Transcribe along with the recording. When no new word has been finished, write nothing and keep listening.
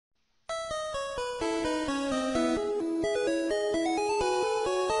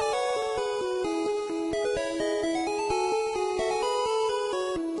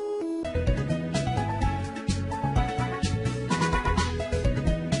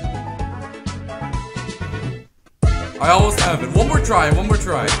I almost have it. One more try, one more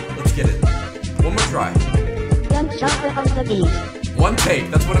try. Let's get it. One more try. Don't shuffle on the beat. One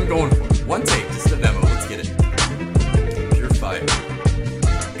take, that's what I'm going for. One take, just a demo. Let's get it. Pure fire.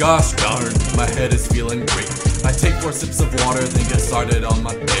 Gosh darn, my head is feeling great. I take 4 sips of water, then get started on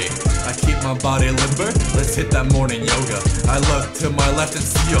my day. I keep my body limber, let's hit that morning yoga. I look to my left and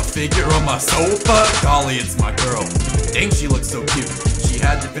see a figure on my sofa. Golly, it's my girl. Dang, she looks so cute. She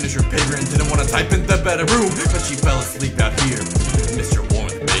had to finish her paper and didn't want to type in the bedroom, but she fell asleep out here. Mr.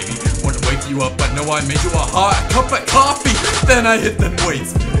 Warmth, baby, want to wake you up, but no, I made you a hot cup of coffee. Then I hit them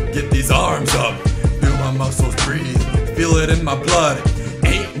weights, get these arms up, feel my muscles breathe, feel it in my blood.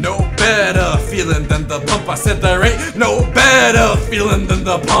 Ain't no better feeling than the pump. I said there ain't no better feeling than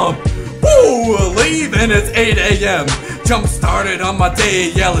the pump. Woo! Leaving, it's 8 a.m. Jump started on my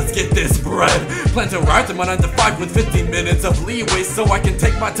day, yeah, let's get this bread. Plan to ride to my 9 to 5 with 15 minutes of leeway, so I can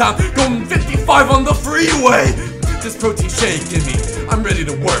take my time going 55 on the freeway. This protein shake in me, I'm ready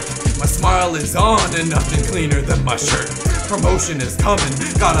to work. My smile is on and nothing cleaner than my shirt. Promotion is coming,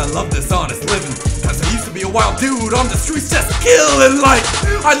 gotta love this honest living. Cause I used to be a wild dude on the streets just killing life.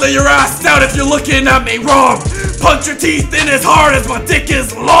 I'd lay your ass down if you're looking at me wrong. Punch your teeth in as hard as my dick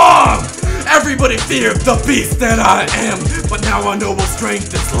is long. Everybody feared the beast that I am, but now our noble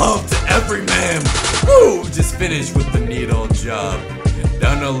strength is love to every man. Woo! Just finished with the needle job.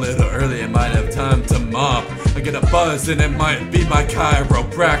 Done a little early, I might have time to mop. I get a buzz and it might be my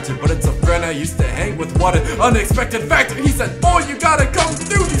chiropractor, but it's a friend I used to hang with. What an unexpected factor. He said, boy, you gotta come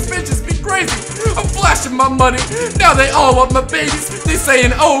through, these bitches be crazy. I'm flashing my money, now they all want my babies. They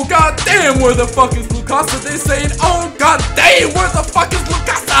saying, oh god damn, where the fuck is Lucasa? They saying, oh god damn, where the fuck is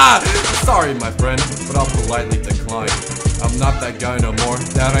Lucasa? I'm sorry my friend, but I'll politely decline. I'm not that guy no more,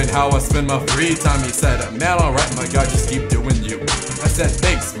 that ain't how I spend my free time. He said, man, alright my guy, just keep doing you. I said,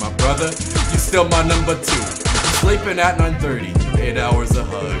 thanks my brother, you still my number 2. Sleeping at 9:30, 8 hours of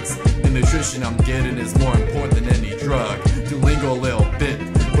hugs. The nutrition I'm getting is more important than any drug. Duolingo a little bit,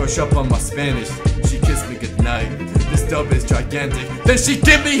 brush up on my Spanish. She kissed me goodnight, this dub is gigantic. Then she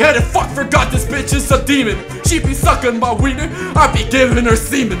give me head and fuck, forgot this bitch is a demon. She be sucking my wiener, I be giving her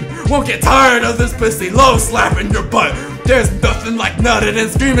semen. Won't get tired of this pussy low slapping your butt. There's nothing like nutting and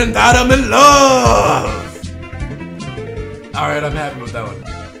screaming that I'm in love. Alright, I'm happy with that one.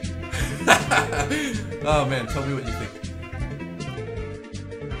 Oh man, tell me what you think.